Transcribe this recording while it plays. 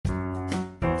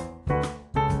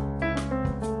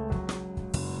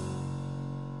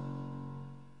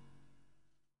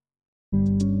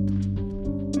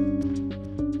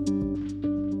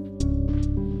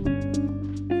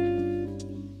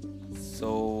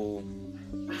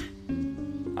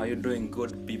How you doing,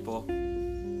 good people?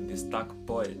 The Stuck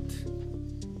Poet.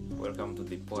 Welcome to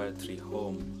the Poetry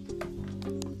Home,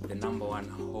 the number one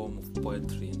home of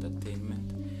poetry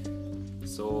entertainment.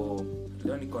 So,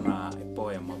 leo niko na a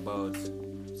poem about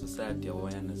society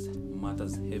awareness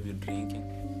matters heavy drinking.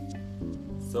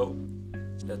 So,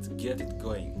 let's get it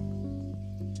going.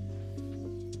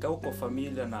 Kama uko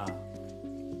familiar na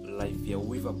life ya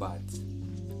weaverbirds,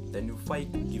 then you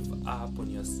fight to give up on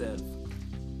yourself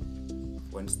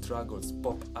when struggles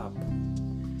pop up.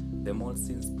 The most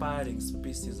inspiring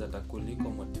species atakuliko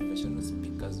motivational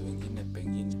speakers wengine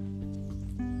pengine,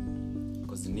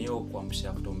 because niyo kwa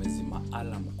mshafto umezima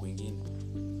alarm kwingine.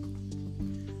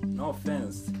 No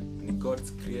offense, ni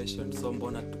God's creation, so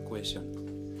mbona to question.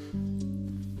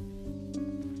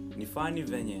 Ni funny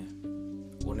venye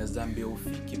unazambia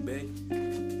ufiki bei,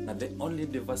 na the only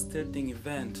devastating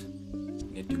event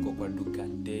ni tuko kwa duka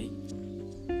day.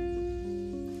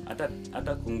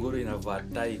 Hata kunguru inavaa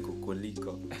tai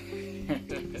kukuliko.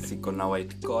 Siko na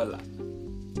white collar.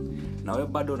 Na we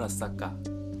bado unasaka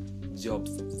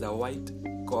jobs za white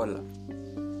collar.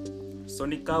 So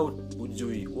nikau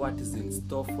ujui what is in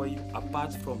store for you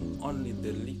apart from only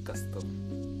the liquor store.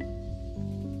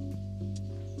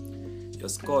 Your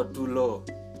score too low.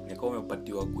 Nika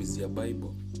umepatiwa quiz ya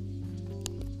Bible.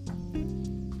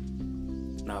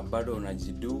 Na bado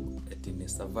unajidu eti ni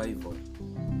survival.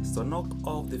 So knock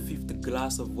off the fifth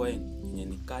glass of wine yenye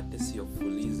nikate sio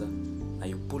fuliza, na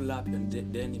you pull up your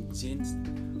denim jeans,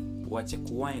 wache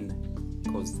kuwine,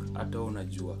 cause hata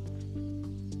unajua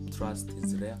trust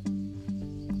is rare.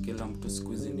 Kila mtu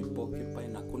siku hizi ni porcupine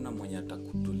na kuna mwenye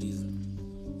atakutuliza.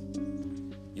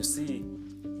 You see,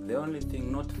 the only thing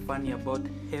not funny about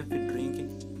heavy drinking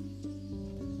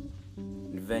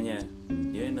ni venye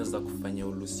hiyo inaweza kufanya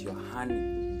ulusio hani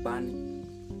bani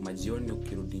majioni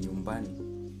ukirudi nyumbani,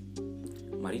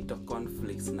 marital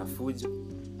conflicts na fujo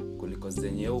kuliko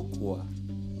zenye ukuwa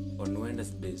on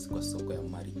Wednesdays kwa soko ya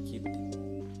Marikiti.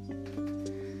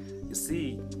 You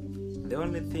see, the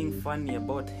only thing funny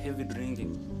about heavy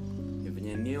drinking ni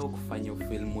venye niyo kufanya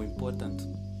feel more important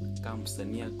kama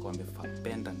msanii kwa amefaa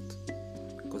pendant,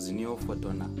 because niyo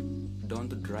fotona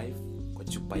don't drive kwa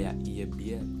chupa ya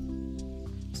EABL,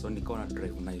 so niko na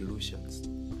drive na illusions.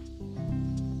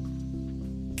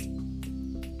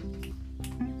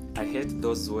 I hate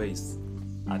those ways.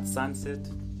 At sunset,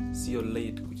 see you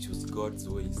late to choose God's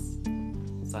ways.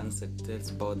 Sunset tells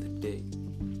about the day.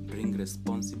 Drink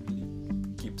responsibly.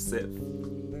 Keep safe.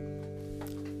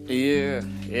 Yeah.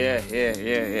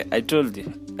 I told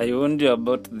you. I warned you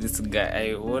about this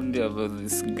guy.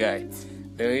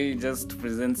 The way he just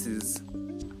presents his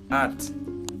art.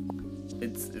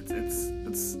 It's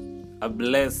a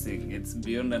blessing. It's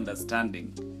beyond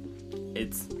understanding.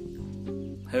 It's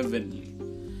heavenly.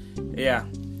 Yeah.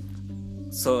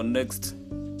 So next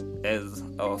is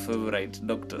our favorite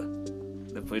doctor,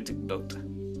 the poetic doctor,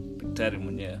 Daktari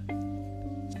mwenyewe.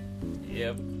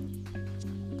 Yep.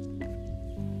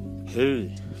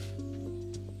 Hey.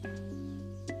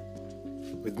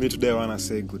 With me today I want to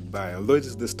say goodbye. Although it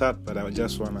is the start, but I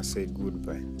just want to say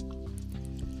goodbye.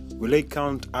 Will I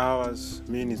count hours,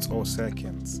 minutes or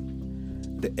seconds?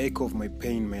 The echo of my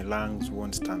pain, my lungs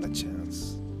won't stand a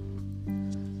chance.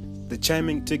 The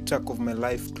chiming tick-tock of my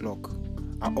life clock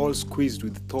are all squeezed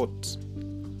with thoughts.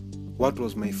 What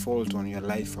was my fault on your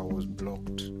life I was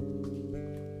blocked?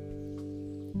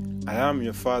 I am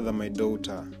your father, my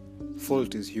daughter.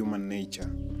 Fault is human nature.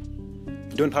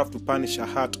 You don't have to punish a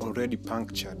heart already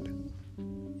punctured.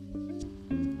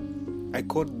 I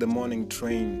caught the morning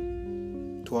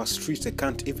train to a street I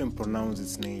can't even pronounce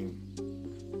its name.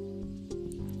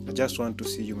 I just want to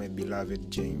see you, my beloved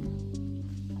Jane.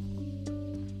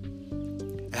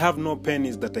 I have no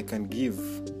pennies that I can give,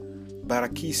 but a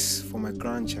kiss for my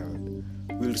grandchild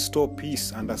will restore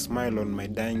peace and a smile on my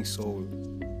dying soul.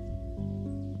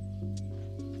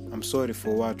 I'm sorry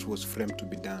for what was framed to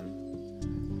be done,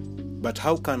 but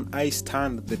how can I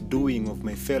stand the doing of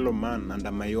my fellow man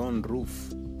under my own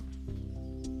roof?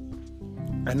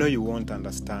 I know you won't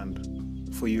understand,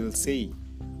 for you'll say,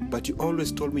 but you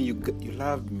always told me you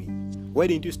loved me. Why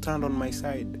didn't you stand on my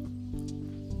side?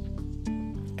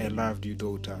 I loved you,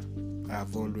 daughter. I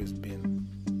have always been.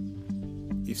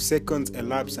 If seconds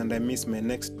elapse and I miss my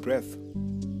next breath,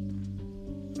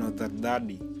 know that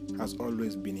Daddy has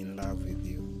always been in love with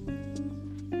you.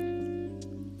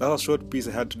 That was a short piece.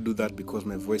 I had to do that because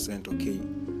my voice ain't okay,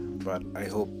 but I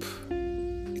hope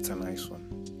it's a nice one.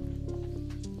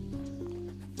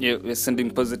 Yeah, we're sending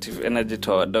positive energy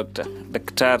to our doctor,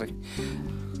 Daktari.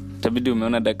 Tabidi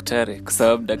umeona daktari kwa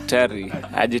sababu daktari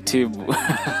ajitibu.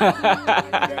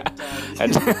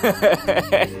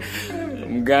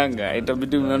 mganga,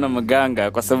 itabidi umeona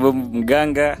mganga kwa sababu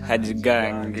mganga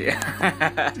hajigangi.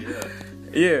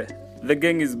 Yeah, the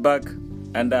gang is back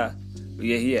and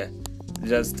we are here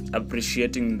just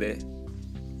appreciating the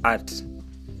art.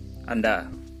 And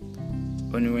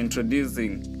when we were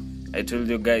introducing, I told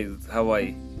you guys how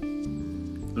I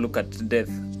look at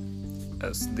death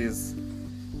as this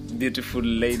beautiful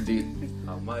lady.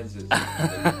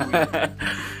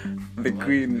 The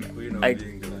queen.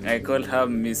 I call her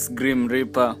Miss Grim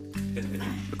Reaper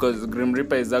because Grim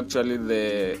Reaper is actually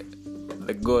the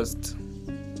ghost.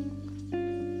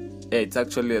 Yeah, it's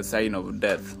actually a sign of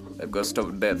death, a ghost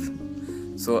of death.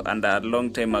 So, and a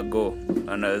long time ago,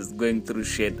 when I was going through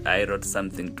shit, I wrote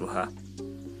something to her.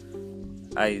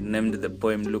 I named the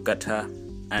poem Look at Her,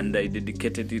 and I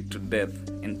dedicated it to death,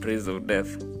 in praise of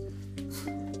death.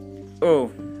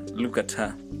 Oh, look at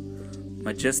her,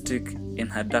 majestic in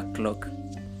her dark cloak,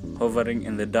 hovering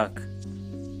in the dark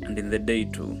and in the day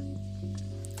too,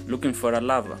 looking for a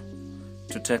lover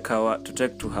to take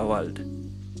to her world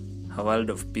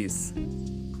of peace.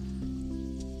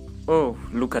 Oh,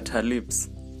 look at her lips,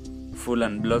 full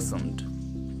and blossomed,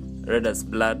 red as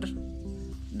blood,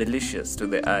 delicious to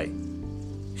the eye.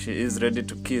 She is ready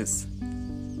to kiss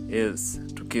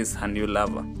her new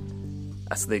lover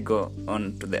as they go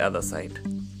on to the other side.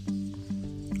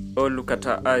 Oh, look at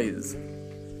her eyes,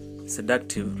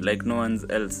 seductive like no one's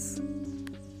else,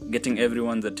 getting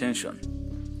everyone's attention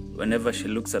whenever she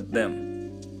looks at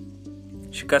them.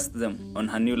 She casts them on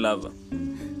her new lover,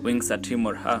 winks at him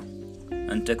or her,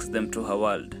 and takes them to her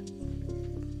world.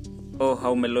 Oh,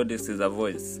 how melodious is her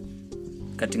voice,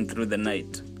 cutting through the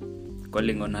night,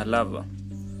 calling on her lover,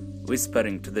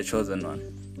 whispering to the chosen one.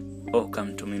 Oh,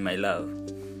 come to me, my love,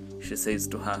 she says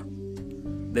to her.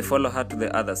 They follow her to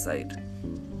the other side.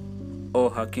 Oh,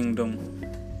 her kingdom,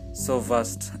 so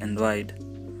vast and wide,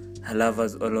 her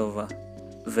lovers all over,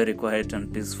 very quiet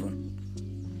and peaceful.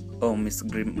 Oh, Miss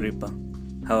Grim Reaper,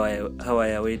 how I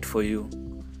await for you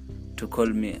to call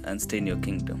me and stay in your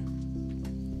kingdom.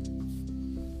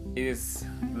 Yes,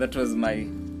 that was my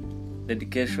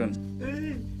dedication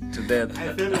to death.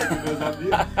 I feel like it was a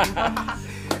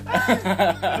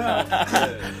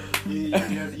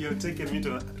you've taken me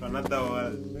to another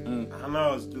world. And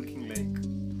I was looking like,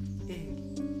 hey,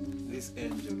 this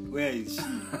angel, where is she?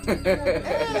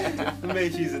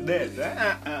 Maybe she's dead.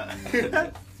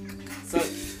 So,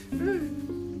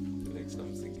 like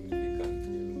some significant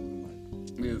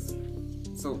woman. Yes.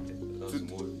 So Those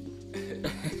movies.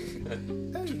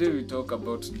 today we talk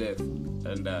about death,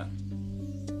 and I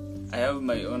have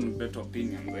my own great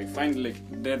opinions. I find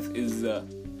like death is a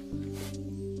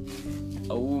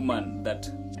woman that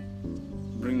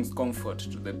brings comfort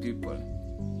to the people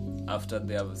after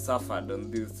they have suffered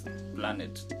on this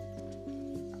planet.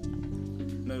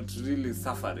 Not really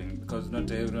suffering, because not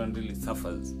everyone really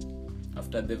suffers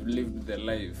after they've lived their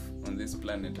life on this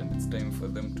planet and it's time for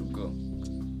them to go.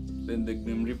 Then the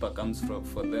Grim Reaper comes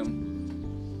for them,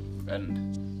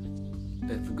 and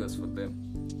death goes for them,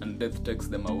 and death takes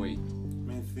them away.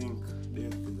 I think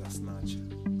death is a snatcher.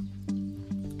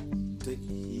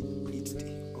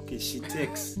 Okay, she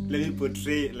takes. Let me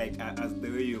portray like as the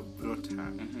way you brought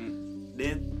her. Mm-hmm.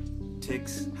 Death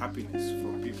takes happiness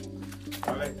from people.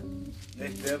 Alright,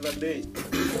 like the other day,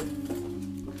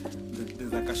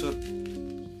 there's like a short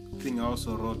thing I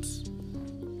also wrote.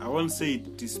 I won't say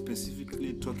it is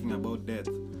specifically talking about death,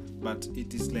 but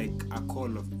it is like a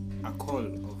call of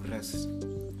rest.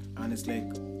 And it's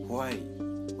like, why?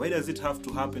 Why does it have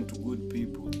to happen to good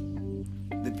people?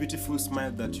 The beautiful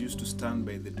smile that used to stand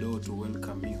by the door to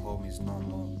welcome me home is no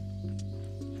more.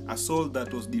 A soul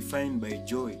that was defined by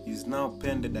joy is now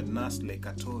pended and nursed like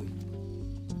a toy.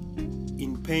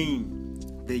 In pain,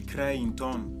 they cry in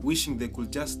turn, wishing they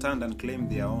could just stand and claim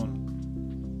their own.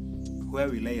 Where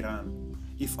will I run,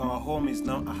 if our home is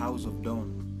now a house of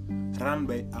dawn, run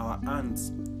by our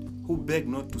aunts who beg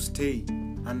not to stay,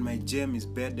 and my gem is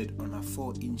bedded on a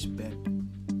 4-inch bed?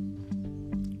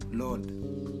 Lord,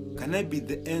 can I be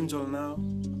the angel now?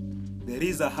 There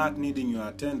is a heart needing your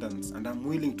attendance, and I'm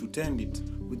willing to tend it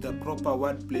with the proper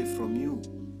wordplay from you.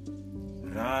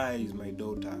 Rise, my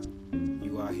daughter,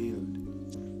 you are healed.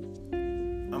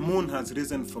 A moon has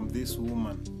risen from this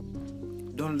woman.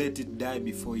 Don't let it die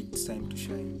before it's time to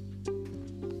shine.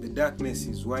 The darkness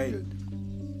is wild.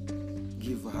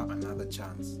 Give her another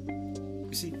chance.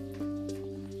 You see,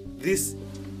 this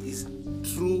is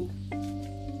true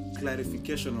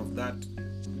clarification of that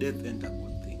death ain't a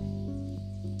good thing.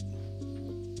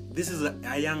 This is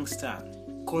a youngster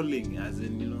calling, as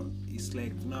in, it's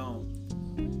like now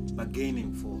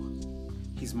bargaining for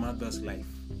his mother's life.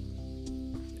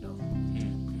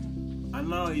 And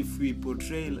now if we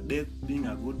portray death being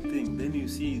a good thing, then you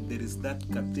see there is that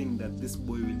thing that this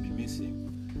boy will be missing.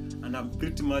 And I'm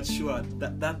pretty much sure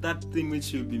that thing which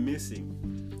he'll be missing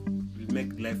will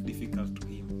make life difficult to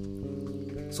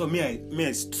him. So I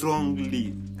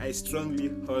strongly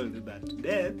hold that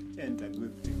death ain't a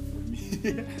good thing for me.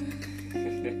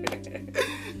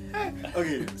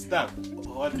 Okay, stop.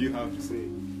 What do you have to say?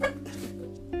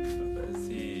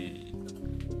 See,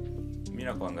 me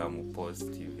nakwanga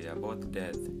positive about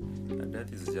death.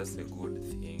 Death is just a good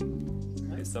thing.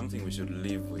 It's something we should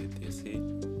live with, you see.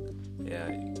 Yeah,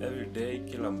 every day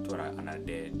kila mtu ana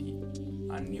dead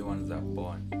and new ones are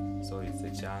born. So it's a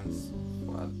chance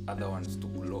for other ones to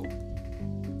grow.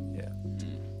 Yeah.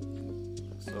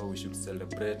 So we should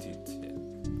celebrate it. Yeah.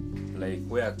 Like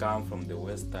where I come from, the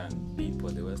Western people,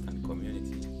 the Western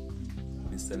community,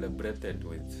 we celebrated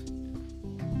with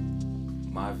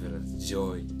marvelous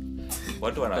joy.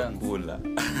 What wanakula?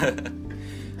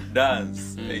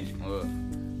 Dance. Like,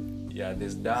 yeah,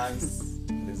 there's dance.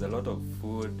 There's a lot of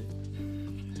food.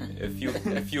 If you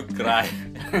cry,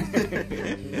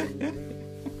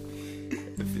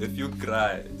 if you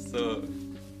cry, so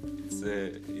it's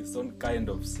its own kind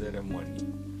of ceremony.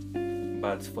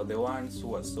 But for the ones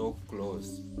who are so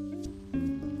close,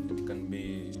 it can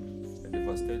be a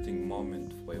devastating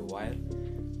moment for a while.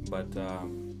 But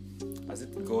as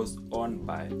it goes on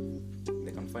by,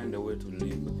 they can find a way to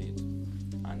live with it,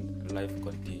 and life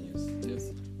continues.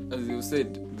 Yes, as you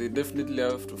said, they definitely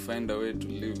have to find a way to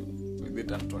live with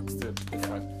it and to accept the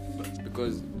fact,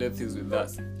 because death is with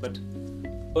us. But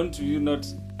aren't you not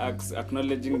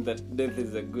acknowledging that death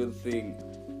is a good thing?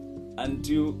 Aren't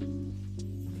you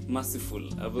merciful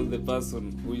about the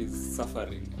person who is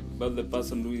suffering, about the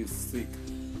person who is sick,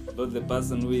 about the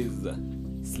person who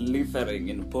is slithering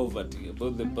in poverty,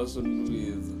 about the person who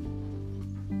is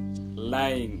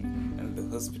lying in the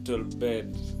hospital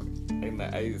bed in the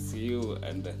ICU,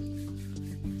 and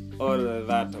all of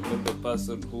that, about the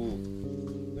person who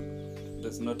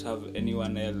does not have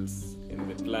anyone else in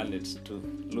the planet to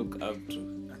look up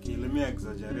to? Okay, let me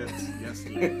exaggerate. Yes,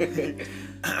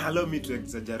 allow me to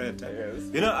exaggerate.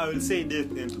 Yes. You know, I will say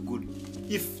death ain't good.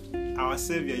 If our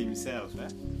Savior himself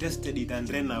tested it and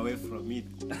ran away from it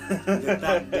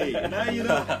that day, now you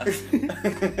know.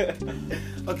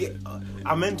 Okay,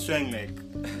 I meant trying like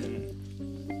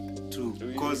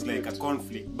to cause like a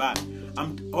conflict, but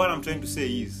what I'm trying to say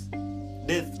is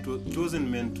death wasn't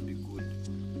meant to be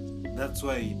good. That's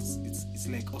why it's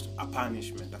like also a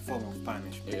punishment, a form of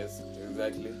punishment. Yes,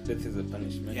 exactly. Death is a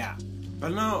punishment. Yeah.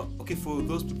 But now, okay, for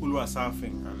those people who are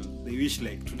suffering and they wish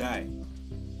like to die,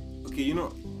 okay, you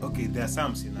know, okay, there are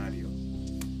some scenario,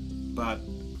 but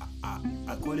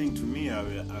according to me, I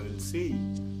will say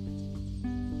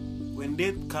when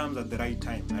death comes at the right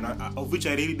time, and of which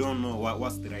I really don't know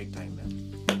what's the right time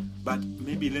then. But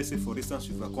maybe let's say, for instance,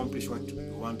 you've accomplished what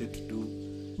you wanted to do.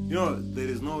 You know, there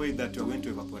is no way that you're going to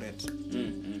evaporate.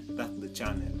 Mm-hmm. That's the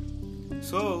channel.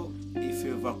 So if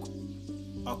you've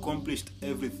accomplished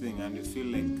everything and you feel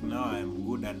like now I'm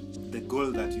good and the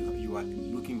goal that you are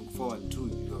looking forward to,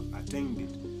 you have attained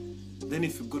it, then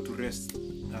if you go to rest,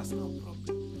 that's no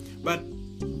problem. But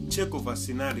check of a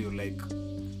scenario like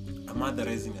a mother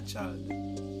raising a child,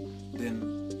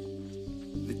 then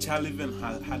the child even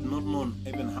had not known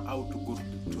even how to go to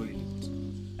the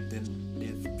toilet, then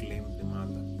death claimed the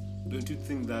mother. Don't you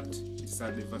think that it's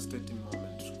a devastating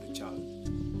moment to the child?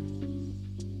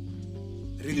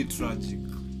 Really tragic.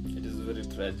 It is very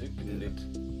tragic, isn't it?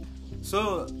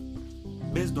 So,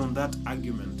 based on that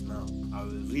argument now, I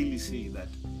will really say that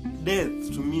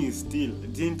death to me is still,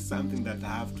 it ain't something that I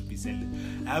have to be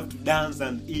selling. I have to dance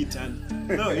and eat and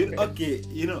no. Okay,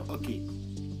 you know. Okay,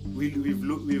 we've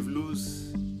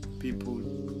lose people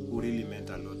who really meant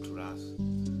a lot to us,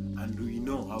 and we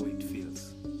know how it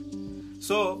feels.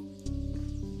 So,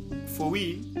 for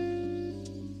we,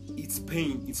 it's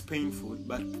painful,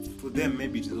 but for them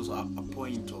maybe it is also a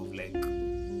point of like,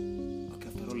 okay,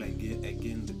 after all, I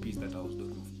gained the peace that I was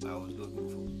looking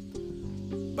for.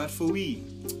 But for we,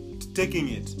 taking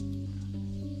it,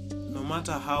 no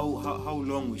matter how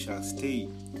long we shall stay,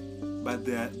 but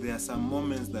there are some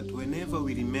moments that whenever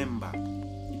we remember,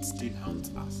 it still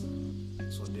haunts us.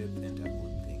 So death ain't a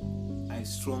good thing. I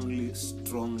strongly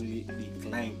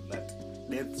decline that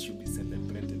death should be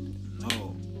celebrated.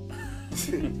 No.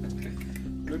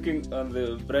 Looking on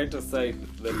the brighter side,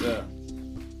 that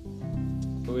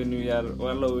when we are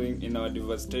wallowing in our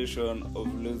devastation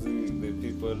of losing the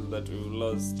people that we've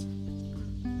lost,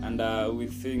 and we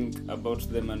think about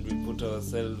them and we put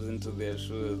ourselves into their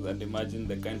shoes and imagine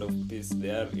the kind of peace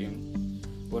they are in,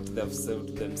 what they have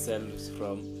saved themselves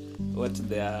from, what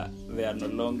they are no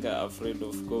longer afraid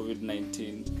of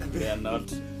COVID-19. They are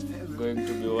not going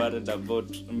to be worried about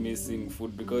missing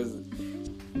food because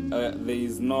there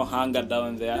is no hunger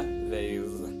down there. There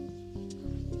is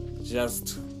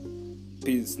just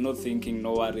peace, no thinking,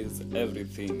 no worries,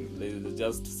 everything. There is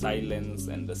just silence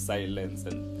and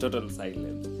total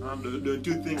silence. Don't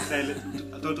you think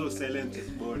total silence is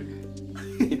boring?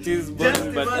 It is boring, Just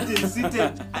imagine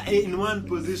seated in one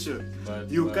position.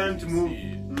 You can't move.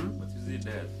 But you see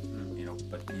that,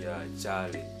 but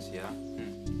challenge, yeah?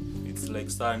 It's like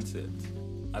sunset.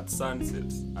 At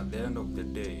sunset, at the end of the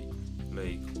day,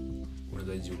 like,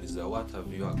 unajiuliza, what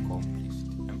have you accomplished?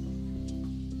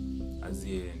 As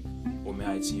in,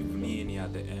 umeachieve nini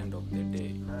at the end of the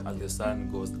day, as the sun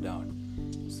goes down.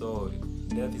 So,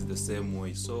 death is the same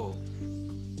way. So,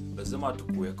 lazima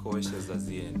tukue cautious as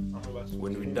in,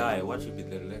 when we die, what will be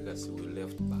the legacy we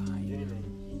left behind?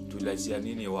 Tuliachia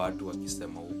nini watu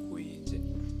wakisema huku nje?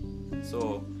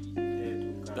 So,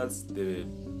 that's the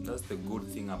good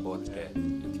thing about death.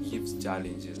 It gives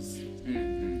challenges.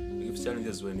 It gives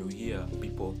challenges when you hear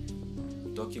people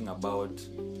talking about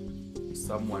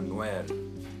someone well,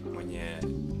 when he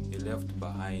left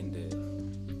behind a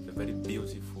very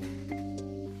beautiful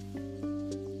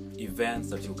events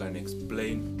that you can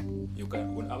explain. You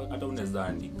can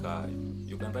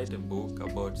write a book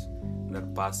about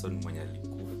that person mwenye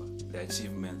alikufa. The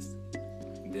achievements,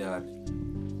 they are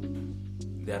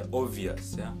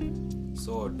obvious, yeah.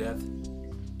 So death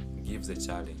gives a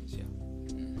challenge, yeah.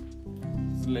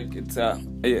 It's like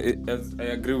I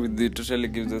agree with you. It totally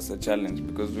gives us a challenge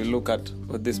because we look at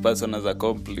what this person has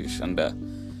accomplished and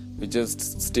we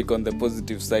just stick on the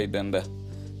positive side and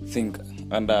think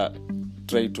and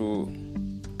try to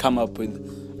come up with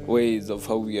ways of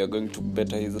how we are going to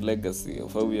better his legacy,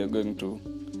 of how we are going to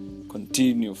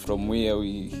continue from where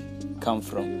we come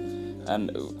from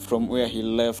and from where he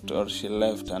left or she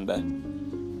left and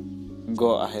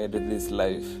go ahead with this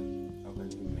life. How can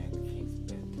you make things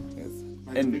better? Yes.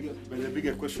 But the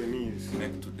bigger question is,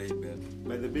 Make today better.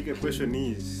 But the bigger question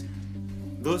is,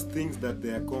 those things that they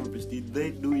accomplished, did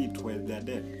they do it while they're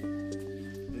dead?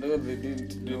 No, they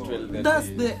didn't do it well. That's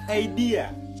the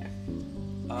idea.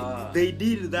 They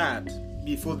did that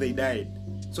before they died.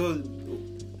 So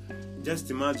just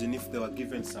imagine if they were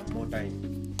given some more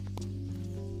time.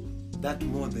 That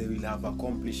more they will have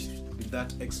accomplished with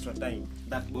that extra time,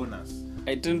 that bonus.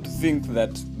 I tend to think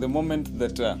that the moment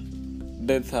that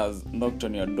death has knocked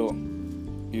on your door,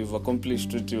 you've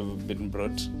accomplished what you've been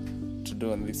brought to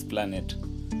do on this planet.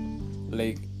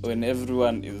 Like when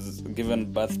everyone is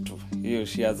given birth to, he or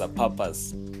she has a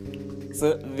purpose.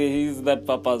 So there is that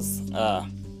purpose.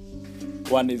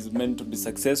 One is meant to be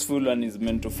successful, one is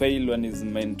meant to fail, one is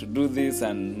meant to do this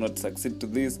and not succeed to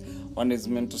this, one is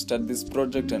meant to start this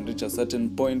project and reach a certain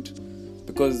point,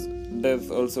 because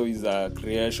death also is a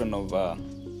creation of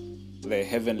the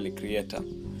heavenly creator,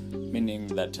 meaning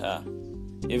that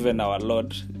even our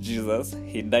Lord Jesus,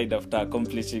 he died after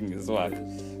accomplishing his work.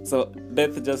 So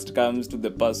death just comes to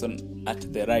the person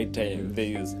at the right time they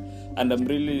use. And I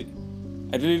really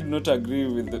do not agree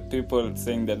with the people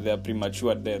saying that they are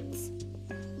premature deaths.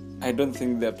 I don't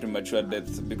think they are premature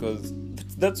deaths because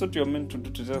that's what you're meant to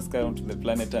do, to just come to the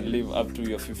planet and live up to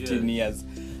your 15 years.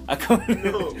 No,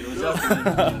 you're just meant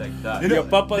to be like that. Your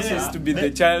purpose is to be the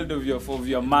child of your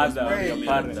mother or your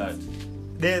parents.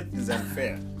 Death is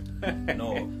unfair.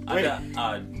 No,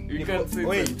 You can't say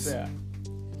wait. it's unfair.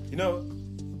 You know,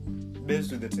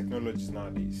 based with the technologies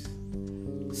nowadays,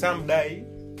 some die.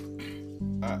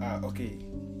 Okay,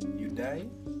 you die,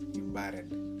 you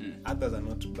buried. Others are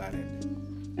not buried.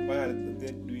 Why are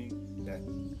they doing that?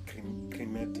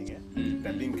 Cremating, eh?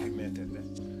 They're being cremated.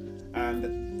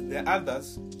 And the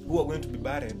others who are going to be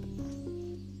buried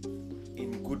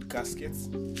in good caskets,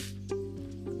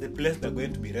 the place they're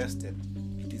going to be rested,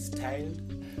 it is tiled.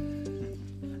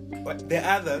 But the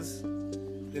others,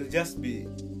 they'll just be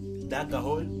dug a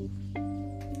hole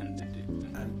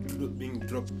and being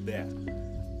dropped there.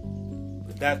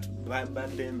 That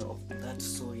burden of that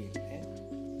soil,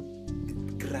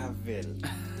 gravel,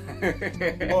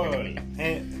 all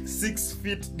 6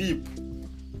 feet deep,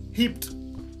 heaped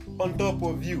on top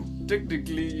of you.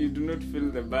 Technically, you do not feel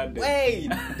the burden.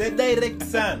 Wait, the direct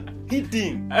sun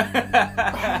hitting. While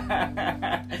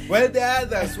the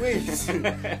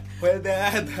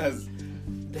others,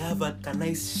 they have a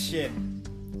nice shed,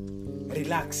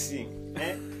 relaxing.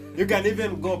 You can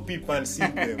even go peep and see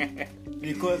them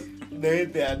because the way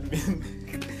they had been.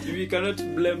 We cannot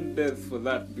blame death for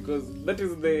that because that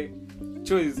is the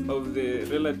choice of the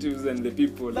relatives and the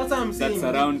people That's what I'm saying.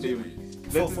 that surround him.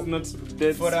 That is not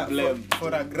death's blame.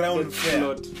 For a ground That's fair.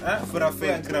 not. For a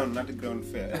fair ground, not a ground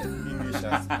fair. English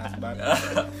as bad.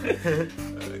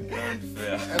 Ground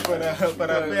fair. For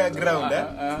a fair ground,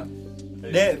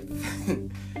 death.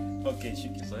 Okay,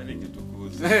 shiki. Kiswahili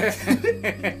kitukuzi.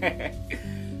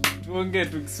 Tuongee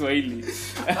tu Kiswahili.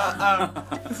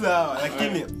 Sawa,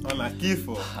 lakini ona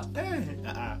kifo.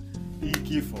 Hii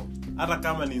kifo hata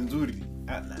kama ni nzuri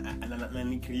na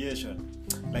ni creation,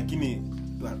 lakini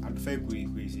hatufai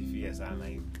kuisifia sana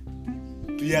hivi.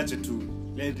 Tuiache tu.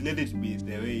 Let it be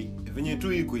the way. Venye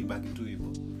tu iko ibaki tu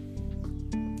hivyo.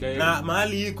 Na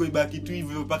mahali iko ibaki tu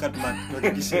hivyo mpaka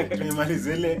tunahakikisha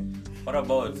tumemaliza ile. What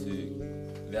about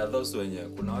there are those wenye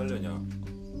kuna wale wenye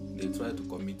they try to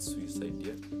commit suicide,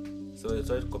 yeah? So they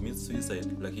try to commit suicide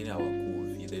lakini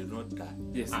hawakufi, they do not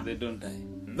die. Yes, they don't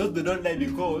die. Those they don't die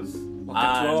because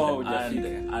Wakati wao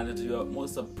haujafika. And to your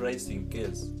most surprising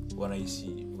case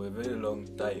wanaishi for a very long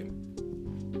time.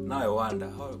 Now I wonder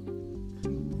how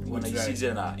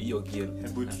wanaishi na hiyo guilt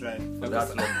hebu try for that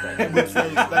long time. hebu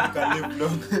try that can live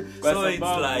long. So it's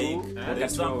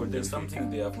like there's something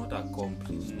they have not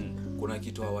accomplished. Kuna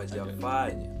kitu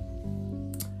hawajafanya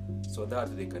so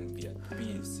that they can be at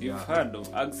peace. You've heard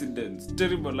of accidents,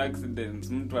 terrible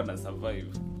accidents, mtu ana survive.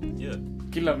 Yeah.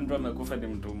 Kila mtu amekufa ni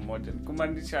mtu mmoja.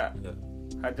 Kumaanisha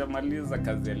hajamaliza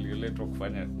kazi aliyoletwa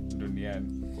kufanya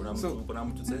duniani. Kuna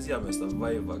mtu sasa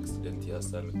amesurvive accident ya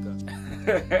Salka.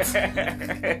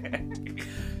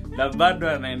 Na bado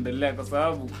anaendelea kwa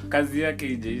sababu kazi yake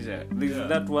haijaisha. This is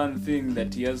that one thing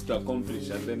that he has to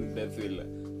accomplish and then death will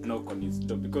knock on his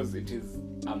door because it is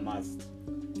a must.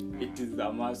 It is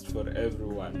a must for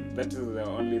everyone. That is the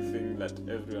only thing that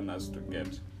everyone has to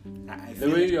get. The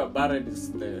way you are buried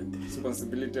is the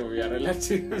responsibility of your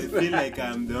relatives. I feel like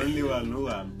I'm the only one who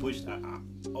am pushed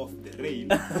off the rail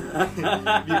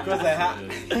because I have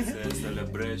It's a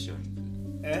celebration.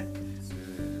 Eh? It's a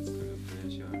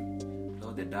celebration.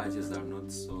 Though the Dutches are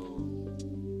not so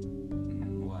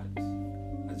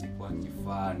hazikuwa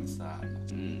kifani sana.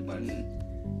 But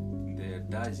the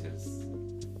Dutches,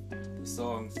 the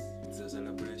songs, it's a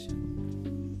celebration.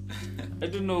 I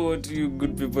don't know what you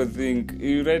good people think.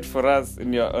 You write for us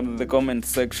on the comment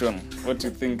section what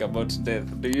you think about death.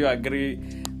 Do you agree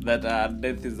that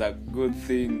death is a good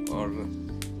thing, or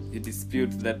you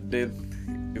dispute that death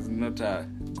is not a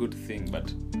good thing?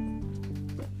 But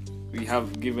we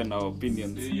have given our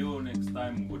opinions. See you next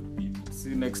time, good people. See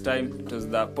you next time. It was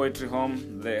the Poetry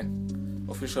Home, the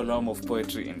official home of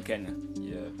poetry in Kenya.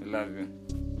 Yeah. I love you.